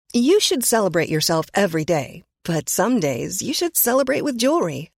You should celebrate yourself every day, but some days you should celebrate with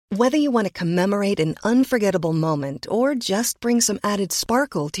jewelry. Whether you want to commemorate an unforgettable moment or just bring some added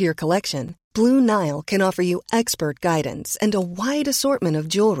sparkle to your collection, Blue Nile can offer you expert guidance and a wide assortment of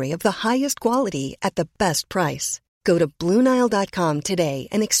jewelry of the highest quality at the best price. Go to BlueNile.com today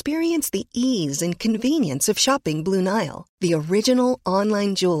and experience the ease and convenience of shopping Blue Nile, the original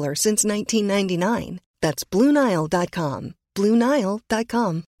online jeweler since 1999. That's BlueNile.com.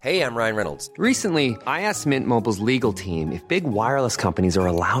 BlueNile.com. Hey, I'm Ryan Reynolds. Recently, I asked Mint Mobile's legal team if big wireless companies are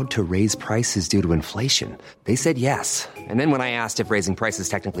allowed to raise prices due to inflation. They said yes. And then when I asked if raising prices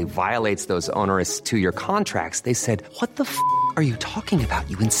technically violates those onerous two-year contracts, they said, "What the f*** are you talking about,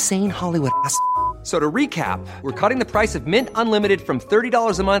 you insane Hollywood ass?" So to recap, we're cutting the price of Mint Unlimited from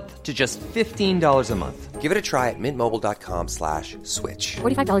 $30 a month to just $15 a month. Give it a try at mintmobile.com/switch.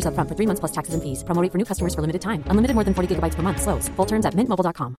 $45 up front for 3 months plus taxes and fees. Promo rate for new customers for limited time. Unlimited more than 40 gigabytes per month. Slows full terms at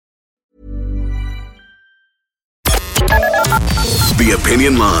mintmobile.com. The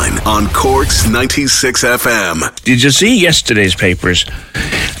Opinion Line on Cork's 96 FM. Did you see yesterday's papers?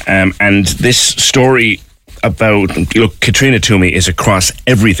 And this story about, look, Katrina Toomey is across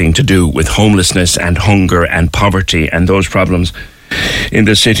everything to do with homelessness and hunger and poverty and those problems in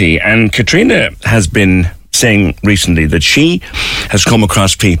the city. And Katrina has been saying recently that she has come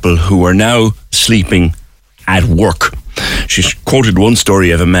across people who are now sleeping at work. She's quoted one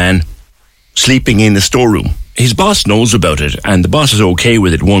story of a man sleeping in the storeroom. His boss knows about it and the boss is okay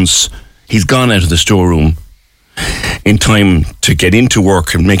with it once he's gone out of the storeroom in time to get into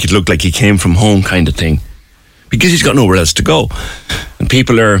work and make it look like he came from home kind of thing, because he's got nowhere else to go. And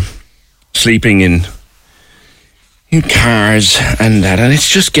people are sleeping in cars and that, and it's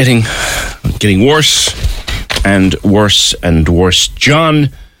just getting worse and worse and worse. John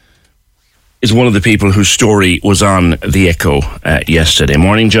is one of the people whose story was on The Echo yesterday.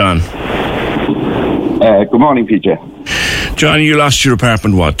 Morning, John. Good morning, PJ. John, you lost your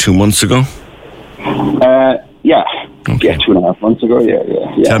apartment, what, 2 months ago? Yeah. Okay. Yeah, 2.5 months ago, yeah.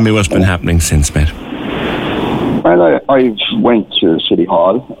 Tell me what's been happening since, mate. Well, I went to City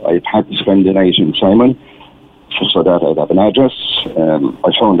Hall. I had to spend the night in Simon so that I'd have an address.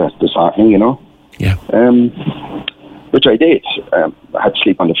 I found that disheartening, you know. Yeah. Which I did. I had to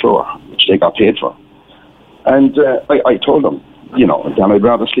sleep on the floor, which they got paid for. And I told them, you know, that I'd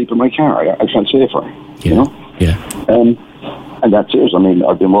rather sleep in my car. I felt safer, you know. Yeah. And that's it. I mean,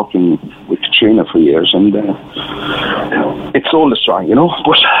 I've been working with Katrina for years, and it's soul destroying, you know.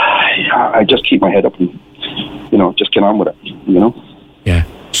 But I just keep my head up and, you know, just get on with it, you know. Yeah.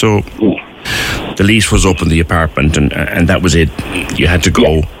 So the lease was up in the apartment, and that was it. You had to go.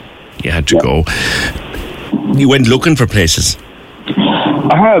 Yeah. You had to go. You went looking for places.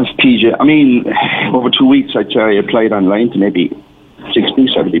 I have, PJ. I mean, over 2 weeks, I applied online to maybe 60,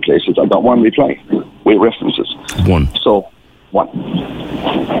 70 places. I got one reply with references. One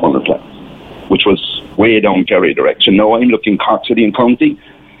reply, which was way down Kerry direction. No, I'm looking Cork City and County,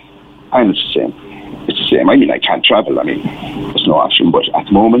 and it's the same. It's the same. I mean, I can't travel. I mean, there's no option. But at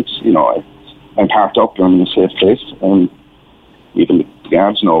the moment, you know, I'm parked up. I'm in a safe place. And even the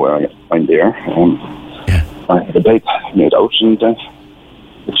guards know where I'm there. I have a bed made out, and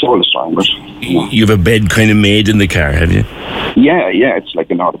it's all strong. But you have a bed kind of made in the car, have you? Yeah. It's like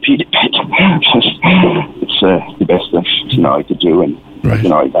an orthopedic bed. It's the best that, you know, I could do. And, right. You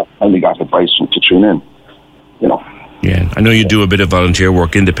know, I only got advice from Katrina, and, you know. Yeah, I know you do a bit of volunteer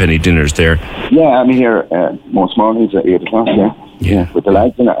work in the penny dinners there. Yeah, I'm here most mornings at 8 o'clock, yeah, with the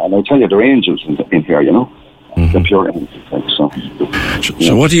lads, and I tell you, they're angels in here, you know. Mm-hmm. They're pure angels, like,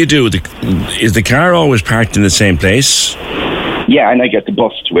 So what do you do? Is the car always parked in the same place? Yeah, and I get the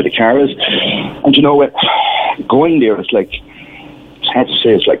bus to where the car is. And you know what? Going there, it's like, it's hard to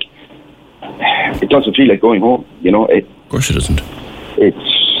say, it's like, it doesn't feel like going home, you know. Of course it doesn't.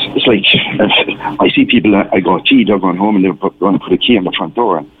 It's like, I see people, I go, gee, they're going home and they're going to put a key on the front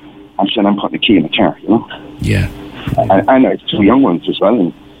door, and I'm saying I'm putting a key in the car, you know. Yeah. And I have 2 young ones as well,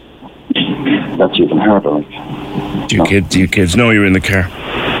 and that's even harder. Like, do your kids know you're in the car?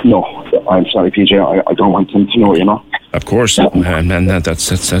 No, I'm sorry, PJ, I don't want them to know, you know. Of course, and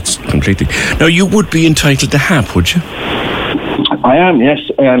that's completely. Now, you would be entitled to HAP, would you? I am, yes.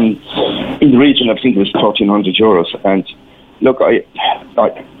 In the region, I think it was €1,300, and look, I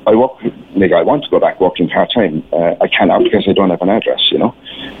work. Like, I want to go back working part time. I cannot because I don't have an address. You know,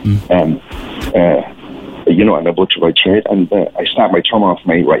 you know, I'm a butcher by trade, and I snapped my thumb off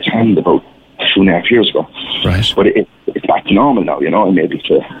my right hand about 2.5 years ago. Right. But it it's back to normal now, I'm able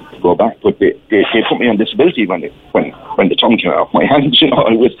to go back. But they put me on disability when the tongue came off my hand.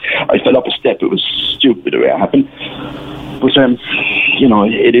 I fell up a step. It was stupid the way it happened. But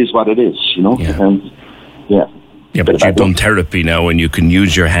it is what it is. Yeah. Yeah, but you've done therapy now, and you can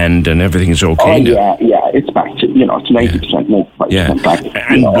use your hand, and everything is okay now. Yeah, it's back to it's 90%, 95% back.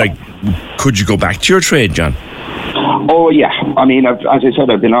 And could you go back to your trade, John? Oh yeah, I mean, as I said,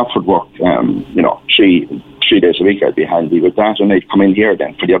 I've been offered work. 3 days a week, I'd be handy with that, and I'd come in here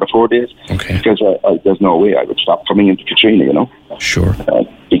then for the other 4 days. Okay. Because there's no way I would stop coming into Katrina, Sure.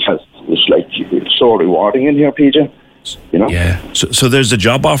 Because it's so rewarding in here, PJ. Yeah. So there's a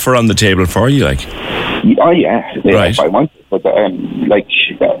job offer on the table for you, like. Oh yeah, right. If I want it, but I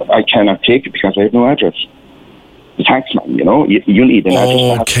cannot take it because I have no address. The taxman, you need an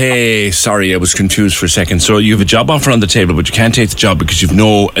address. Okay, sorry, I was confused for a second. So you have a job offer on the table, but you can't take the job because you've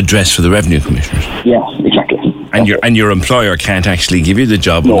no address for the revenue commissioners. Yeah, exactly. And your employer can't actually give you the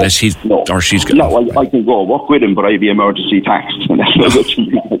job unless he's or she's got. No, I can go work with him, but I'd be emergency taxed, and that's not good to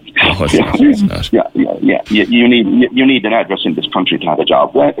me. Yeah. You need an address in this country to have a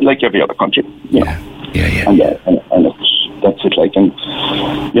job, like every other country. Yeah. And that's it. And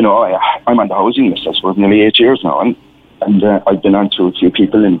I'm on the housing list, I suppose, nearly 8 years now, and I've been on to a few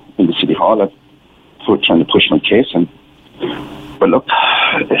people in the city hall trying to push my case, but look,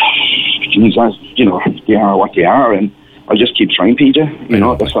 they are what they are, and I just keep trying, PJ.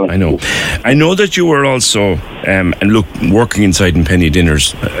 That's what I know. I know that you were also, and look, working inside in Penny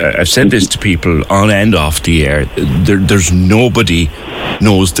Dinners. I've said this to people on and off the air. There's nobody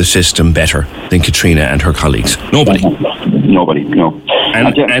knows the system better than Katrina and her colleagues. Nobody, no.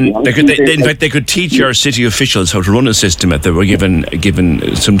 And in fact, they could teach our city officials how to run a system if they were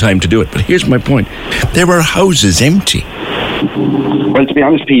given some time to do it. But here's my point: there were houses empty. Well, to be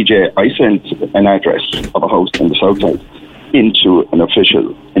honest, PJ, I sent an address of a house in the south side into an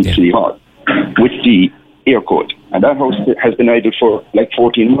official in City Hall with the air code, and that house has been idle for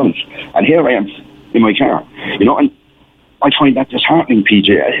 14 months, and here I am in my car, and I find that disheartening, PJ.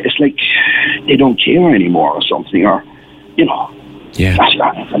 It's like they don't care anymore or something, or Yeah. I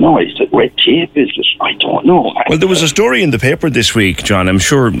don't know. It's a red tape business. I don't know. Well, there was a story in the paper this week, John. I'm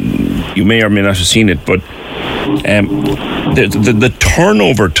sure you may or may not have seen it, but the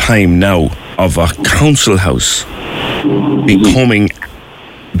turnover time now of a council house becoming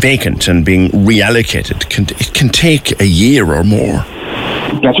vacant and being reallocated can take a year or more.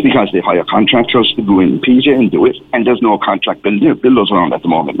 That's because they hire contractors to go in, PJ, and do it, and there's no contract builders around at the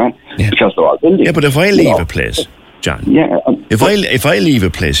moment, man, because they're all building. Yeah, but if I leave a place, John, if I leave a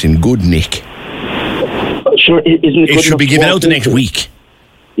place in good nick, sure, it should be given out the next week.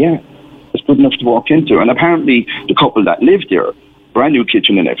 Yeah, it's good enough to walk into, and apparently the couple that lived there, brand new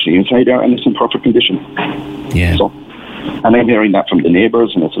kitchen and everything inside there, and it's in perfect condition. Yeah. So, and I'm hearing that from the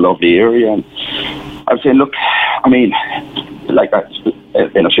neighbours, and it's a lovely area. And I'm saying, look, I mean, like that,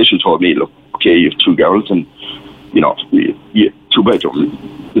 an official told me, look, okay, you have 2 girls, and you 2 bedrooms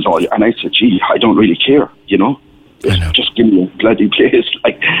is all. And I said, gee, I don't really care, Just give me a bloody place.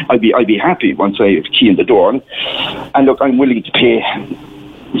 I'd be happy once I have a key in the door. And look, I'm willing to pay,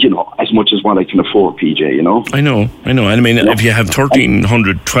 as much as what I can afford, PJ, I know. And I mean, if you have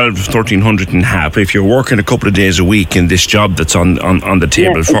 1,300 and half, if you're working a couple of days a week in this job that's on the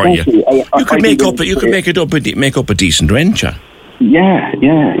table for exactly. you could make up a decent rent, John. Yeah,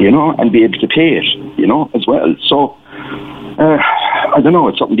 and be able to pay it, as well. So, I don't know,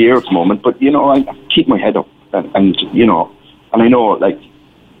 it's up in the air at the moment, but, I keep my head up. And I know,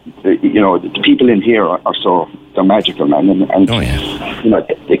 the people in here are they're magical, man, and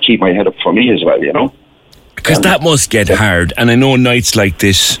they keep my head up for me as well, Because that must get hard, and I know nights like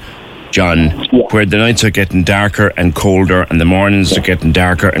this, John, where the nights are getting darker and colder, and the mornings are getting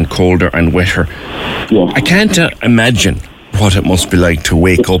darker and colder and wetter. Yeah. I can't imagine what it must be like to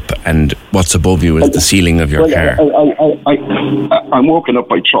wake up and what's above you is the ceiling of your car. I'm woken up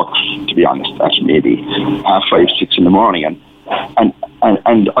by trucks, to be honest. That's maybe 5, 6 in the morning, and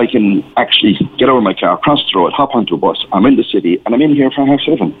I can actually get out of my car, cross the road, hop onto a bus. I'm in the city, and I'm in here for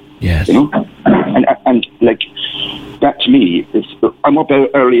 7:30. Yes. And like that to me is, I'm up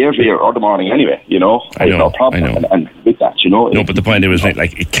early every other morning anyway. I know. No problem. I know. And with that, No, but the point is,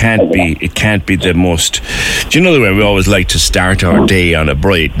 it can't be the most. Do you know the way we always like to start our day on a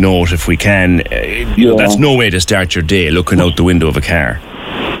bright note if we can? That's no way to start your day looking out the window of a car.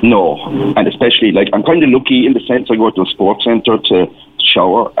 No, and especially I'm kind of lucky in the sense I go to a sports centre to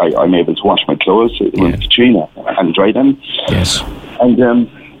shower. I'm able to wash my clothes with Katrina and dry them. Yes. And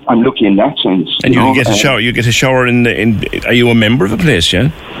I'm lucky in that sense. And you get a shower. You get a shower in. Are you a member of a place?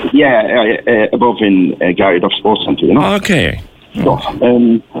 Yeah. Yeah, above in Gary Duff Sports Centre, you know. Okay. So,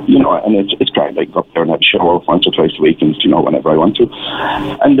 you know, and it's great. I go up there and have a shower once or twice a week, and you know, whenever I want to,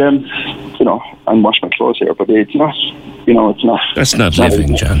 and you know, and wash my clothes here. But it's not, you know, it's not. That's not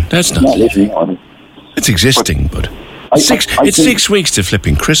living, John. That's not living. You know, it's existing, but it's 6 weeks to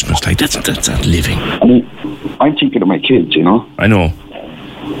flipping Christmas. Like that's not living. I mean, I'm thinking of my kids, you know. I know.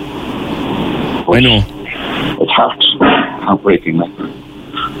 It's heartbreaking, like,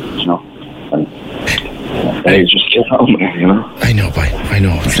 you know. I just get home, you know. I know.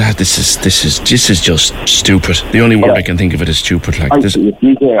 Lad, this is just stupid. The only word I can think of it is stupid. Like this.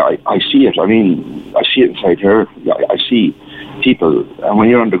 I see it. I mean, I see it inside here. I see people, and when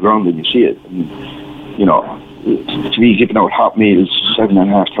you're underground and you see it, and, you know, to be giving out hot meals,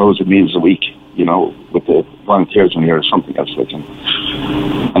 7,500 meals a week, you know, with the volunteers in here or something else like that,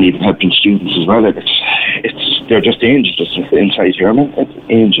 and even helping students as well. They're just angels just inside here, man. It's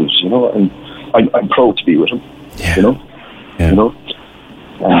angels, you know, and I'm proud to be with them, you know. You know,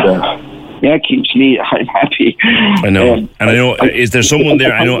 and it keeps me. I'm happy. I know, and I know. Is there someone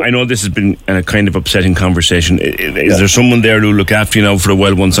there? I know. This has been a kind of upsetting conversation. Is there someone there who'll look after you now for a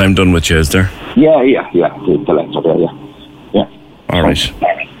while once I'm done with you? Is there? Yeah. The lads are there. Yeah. All right,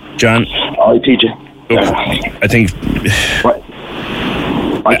 John. All right, PJ. I think.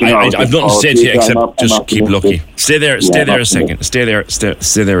 I've nothing to say to you except just keep lucky. Stay there a second. Stay there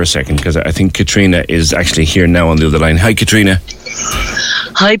a second, because I think Katrina is actually here now on the other line. Hi, Katrina.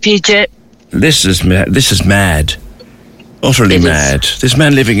 Hi, PJ. This is mad. Utterly mad. This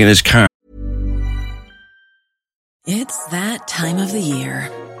man living in his car. It's that time of the year.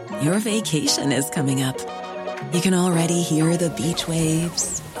 Your vacation is coming up. You can already hear the beach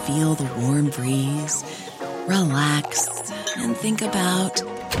waves, feel the warm breeze, relax, and think about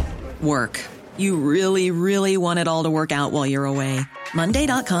work. You really, really want it all to work out while you're away.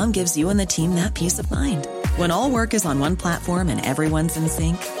 Monday.com gives you and the team that peace of mind. When all work is on one platform and everyone's in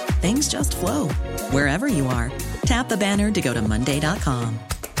sync, things just flow. Wherever you are, tap the banner to go to Monday.com.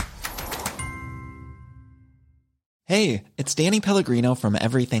 Hey, it's Danny Pellegrino from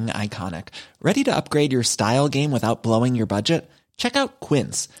Everything Iconic. Ready to upgrade your style game without blowing your budget? Check out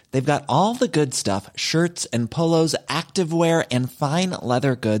Quince. They've got all the good stuff, shirts and polos, activewear, and fine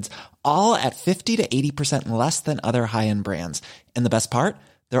leather goods, all at 50 to 80% less than other high-end brands. And the best part?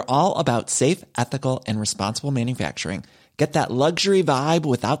 They're all about safe, ethical, and responsible manufacturing. Get that luxury vibe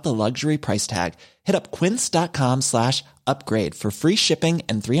without the luxury price tag. Hit up quince.com/upgrade for free shipping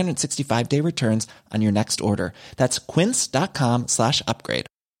and 365-day returns on your next order. That's quince.com/upgrade.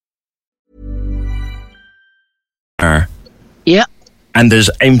 Yeah. And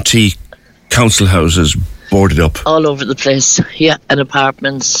there's empty council houses boarded up all over the place, yeah, and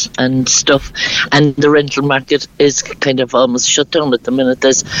apartments and stuff, and the rental market is kind of almost shut down at the minute.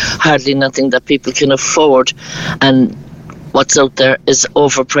 There's hardly nothing that people can afford, and what's out there is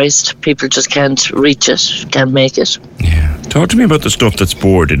overpriced. People just can't reach it, can't make it. Yeah. Talk to me about the stuff that's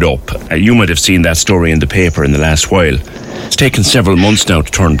boarded up. You might have seen that story in the paper in the last while. It's taken several months now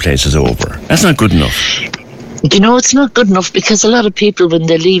to turn places over. That's not good enough. You know, it's not good enough, because a lot of people, when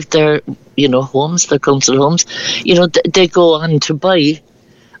they leave their, you know, homes, their council homes, you know, they go on to buy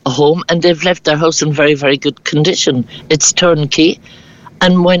a home, and they've left their house in very, very good condition. It's turnkey,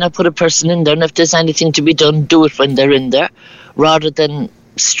 and why not put a person in there? And if there's anything to be done, do it when they're in there, rather than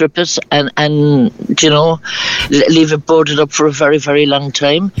strip it and you know, leave it boarded up for a very, very long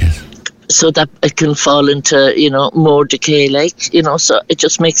time. Yes. So that it can fall into, you know, more decay, like, you know. So it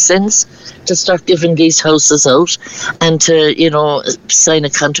just makes sense to start giving these houses out, and to, you know, sign a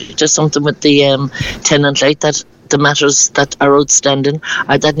contract or something with the tenant, like that. The matters that are outstanding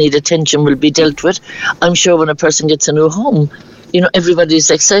or that need attention will be dealt with. I'm sure when a person gets a new home, you know, everybody's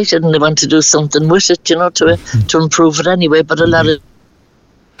excited and they want to do something with it, you know, to improve it anyway. But a lot of,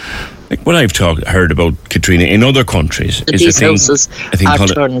 like what I've heard about, Katrina, in other countries, is these houses are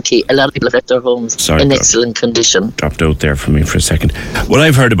turnkey. A lot of people have left their homes in excellent condition. Dropped out there for me for a second. What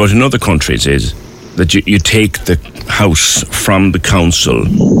I've heard about in other countries is that you take the house from the council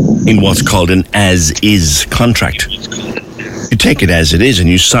in what's called an as-is contract. You take it as it is, and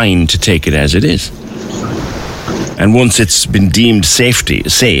you sign to take it as it is. And once it's been deemed safe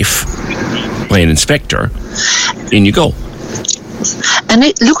by an inspector, in you go. And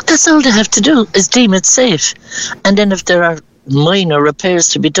look, that's all they have to do, is deem it safe. And then if there are minor repairs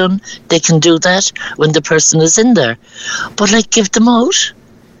to be done, they can do that when the person is in there. But, like, give them out.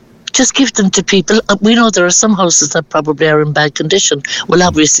 just give them to people. We know there are some houses that probably are in bad condition. Well,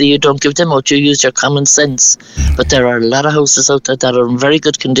 obviously you don't give them out, you use your common sense. But there are a lot of houses out there that are in very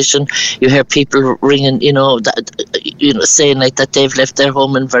good condition. You hear people ringing, saying like that they've left their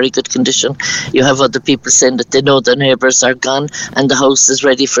home in very good condition. You have other people saying that they know their neighbours are gone and the house is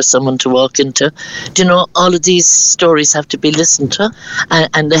ready for someone to walk into. Do you know, all of these stories have to be listened to,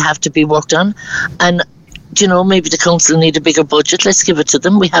 and they have to be worked on. And you know, maybe the council need a bigger budget. Let's give it to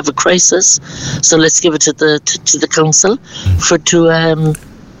them. We have a crisis, so let's give it to the council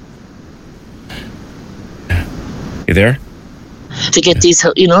You there? To get these,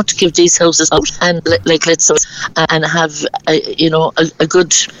 to give these houses out, and let's and have a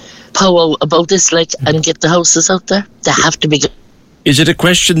good power about this, and get the houses out there. They have to be good. Is it a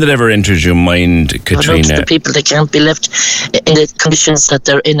question that ever enters your mind, Katrina? The people, they can't be left in the conditions that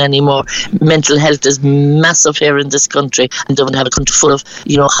they're in anymore. Mental health is massive here in this country, and don't have a country full of,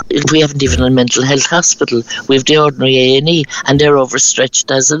 we haven't even a mental health hospital. We have the ordinary A&E, and they're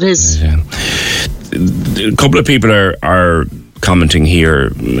overstretched as it is. Yeah. A couple of people are commenting here,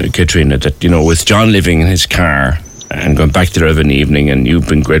 Katrina, that, with John living in his car and going back there of an evening, and you've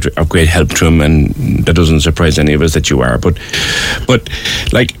been of great help to him, and that doesn't surprise any of us that you are. But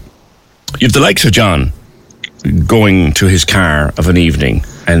you've the likes of John going to his car of an evening,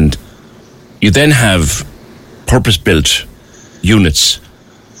 and you then have purpose-built units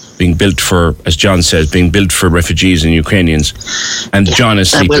being built for, as John says, being built for refugees and Ukrainians, and John is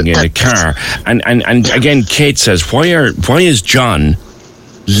sleeping in a car. And again, Kate says, why is John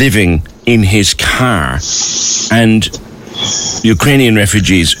living in his car, and Ukrainian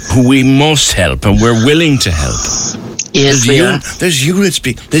refugees who we must help and we're willing to help? Yes, there's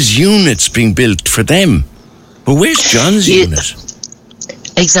units being built for them, but where's John's unit?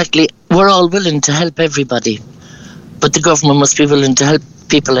 Exactly. We're all willing to help everybody, but the government must be willing to help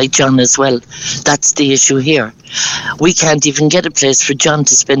people like John as well. That's the issue here. We can't even get a place for John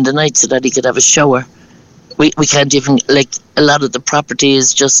to spend the night so that he could have a shower. We can't even, a lot of the property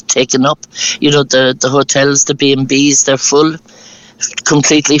is just taken up. The hotels, the B&Bs, they're full,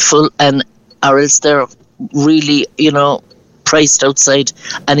 completely full, or else they're really, priced outside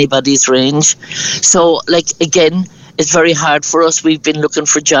anybody's range. So, again, it's very hard for us. We've been looking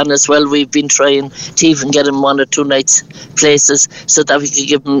for John as well. We've been trying to even get him 1 or 2 nights places so that we could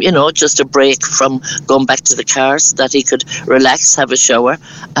give him, just a break from going back to the car, so that he could relax, have a shower,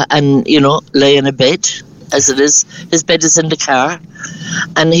 and, lay in a bed. As it is, his bed is in the car,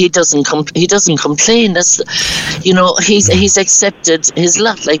 and he doesn't complain. That's, he's accepted his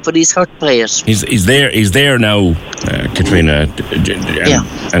lot, but he's hurt by it. He's there now, Katrina.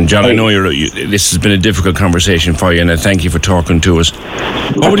 And John, I know this has been a difficult conversation for you, and I thank you for talking to us.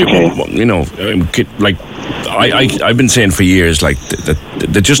 What would I've been saying for years, that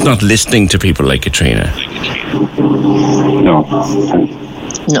they're just not listening to people like Katrina.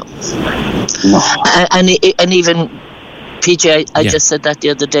 No. And even PJ, I just said that the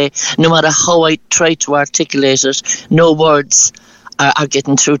other day. No matter how I try to articulate it, no words are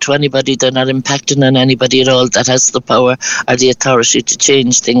getting through to anybody. They're not impacting on anybody at all that has the power or the authority to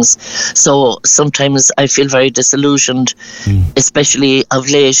change things. So sometimes I feel very disillusioned, especially of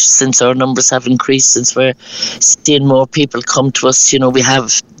late, since our numbers have increased, since we're seeing more people come to us. We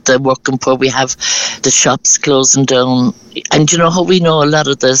have the working poor, we have the shops closing down, and how we know a lot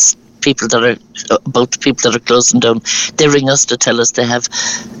of this people that are closing down, they ring us to tell us they have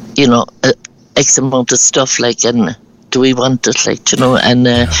X amount of stuff, and do we want it, and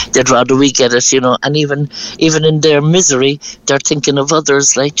they'd rather we get it, and even in their misery they're thinking of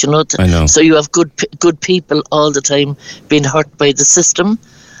others, I know. So you have good people all the time being hurt by the system,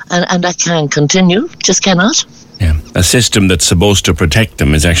 and that can't continue, just cannot. Yeah, a system that's supposed to protect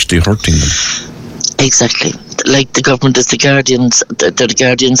them is actually hurting them. Exactly. The government is the guardians. They're the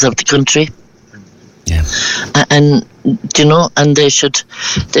guardians of the country. Yeah. And and they should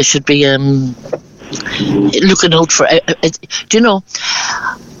be looking out for.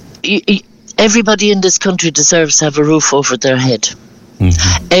 Everybody in this country deserves to have a roof over their head.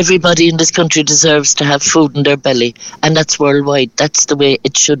 Mm-hmm. Everybody in this country deserves to have food in their belly, and that's worldwide. That's the way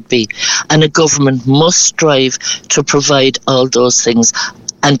it should be. And a government must strive to provide all those things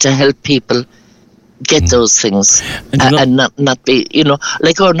and to help people get those things, and not be,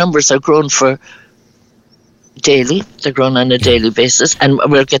 our numbers are growing for daily. They're growing on a daily basis, and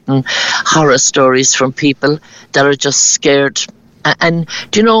we're getting horror stories from people that are just scared. And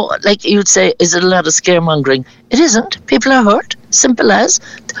you'd say, is it a lot of scaremongering? It isn't. People are hurt. Simple as.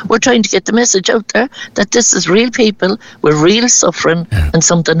 We're trying to get the message out there that this is real people with real suffering, and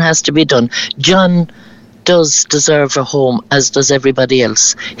something has to be done. John does deserve a home, as does everybody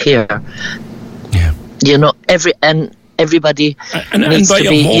else here. Yeah. You know, everybody and needs by to a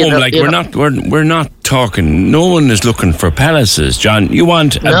be, home, we're not talking. No one is looking for palaces, John. You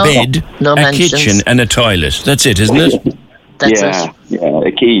want a bed, a kitchen, and a toilet. That's it, isn't it? That's it. Yeah,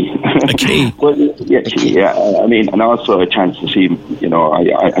 a key. A key. Well, yeah. I mean, and also a chance to see. You know,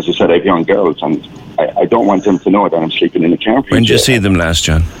 I as I said, I have young girls, and I don't want them to know that I'm sleeping in a car. When did you see them last,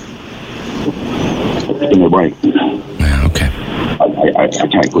 John? In a way. Yeah, okay. I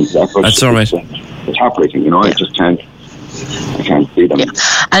can't go into that. That's all right. It's heartbreaking, you know. I just can't. I can't see them. Yeah.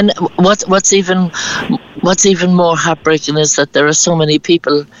 And what's even more heartbreaking is that there are so many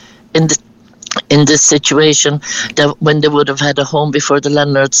people in this situation that when they would have had a home before the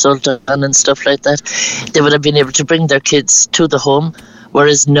landlord sold on and stuff like that, they would have been able to bring their kids to the home,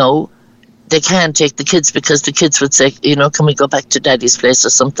 whereas no, they can't take the kids because the kids would say, you know, can we go back to Daddy's place or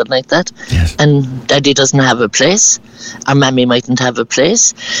something like that? Yes. And Daddy doesn't have a place, or Mammy mightn't have a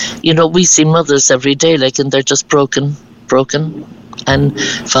place. You know, we see mothers every day, like, and they're just broken, and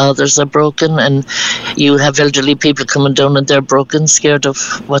fathers are broken, and you have elderly people coming down and they're broken, scared of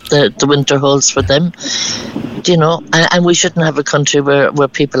what the winter holds for them. You know, and we shouldn't have a country where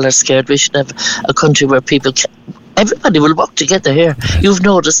people are scared. We should have a country where people everybody will work together here. You've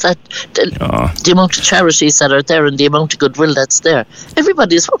noticed that the amount of charities that are there and the amount of goodwill that's there.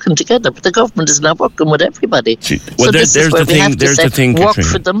 Everybody is working together, but the government is not working with everybody. Well, there's the thing, work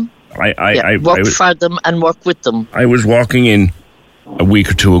Katrina. for them. Work for them and work with them. I was walking in a week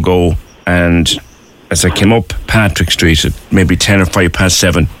or two ago, and as I came up Patrick Street at maybe 10 or 5 past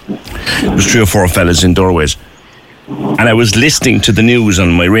 7, there was 3 or 4 fellas in doorways, and I was listening to the news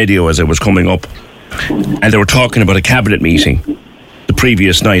on my radio as I was coming up, and they were talking about a cabinet meeting the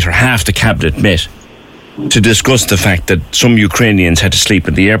previous night, or half the cabinet met to discuss the fact that some Ukrainians had to sleep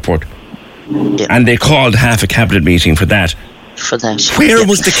at the airport. Yeah. And they called half a cabinet meeting for that. Where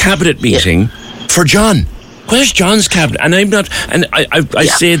was the cabinet meeting for John? Where's John's cabinet? And I'm not, and I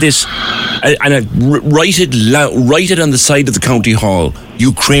say this, and I write it on the side of the county hall.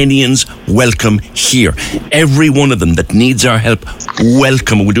 Ukrainians, welcome here. Every one of them that needs our help,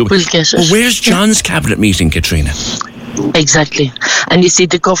 welcome. We'll get it. But where's John's cabinet meeting, Katrina? Exactly. And you see,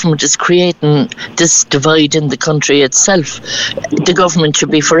 the government is creating this divide in the country itself. The government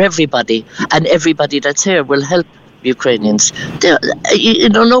should be for everybody, and everybody that's here will help Ukrainians. You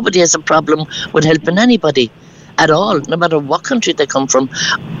know, nobody has a problem with helping anybody at all, no matter what country they come from.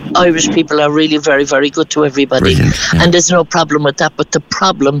 Irish people are really very, very good to everybody. And there's no problem with that. But the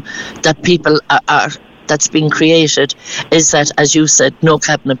problem that people are that's being created is that, as you said, no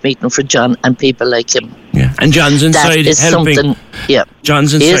cabinet meeting for John and people like him. Yeah, and John's inside helping.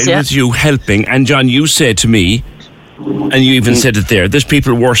 John's inside with you helping. And John, you said to me, and you even said it there, there's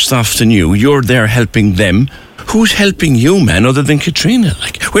people worse off than you. You're there helping them. Who's helping you, man, other than Katrina?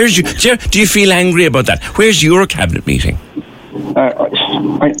 Like, where's you? Do you feel angry about that? Where's your cabinet meeting?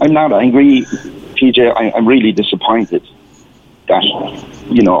 I'm not angry, PJ. I'm really disappointed that,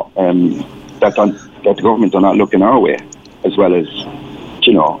 you know, that the government are not looking our way, as well as,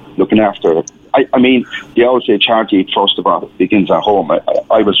 you know, looking after. I mean, they always say charity, first of all, begins at home.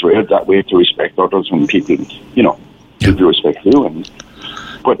 I was raised that way, to respect others and people, you know, people respect you.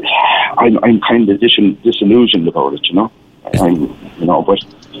 But I'm kind of disillusioned about it, you know. But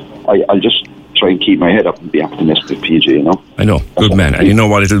I'll just try and keep my head up and be optimistic, PJ, you know. I know, good man. And you know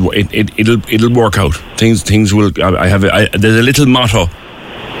what? It'll work out. Things will. There's a little motto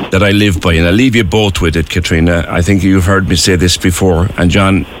that I live by, and I'll leave you both with it, Katrina. I think you've heard me say this before, and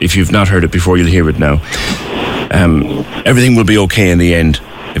John, if you've not heard it before, you'll hear it now. Everything will be okay in the end.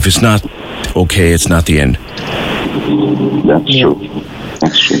 If it's not okay, it's not the end. That's true.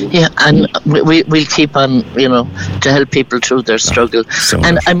 Yeah, and we'll keep on, you know, to help people through their struggle.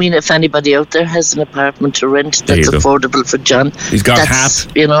 I mean, if anybody out there has an apartment to rent that's affordable for John, he's got half.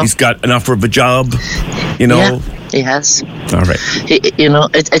 You know, he's got an offer of a job. You know, yeah, he has. All right.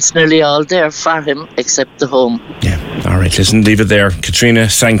 It's nearly all there for him except the home. Yeah. All right. Listen, leave it there, Katrina.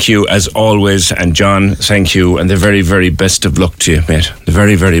 Thank you as always, and John, thank you, and the very, very best of luck to you, mate. The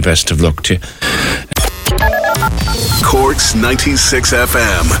very, very best of luck to you. Cork's 96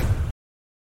 FM.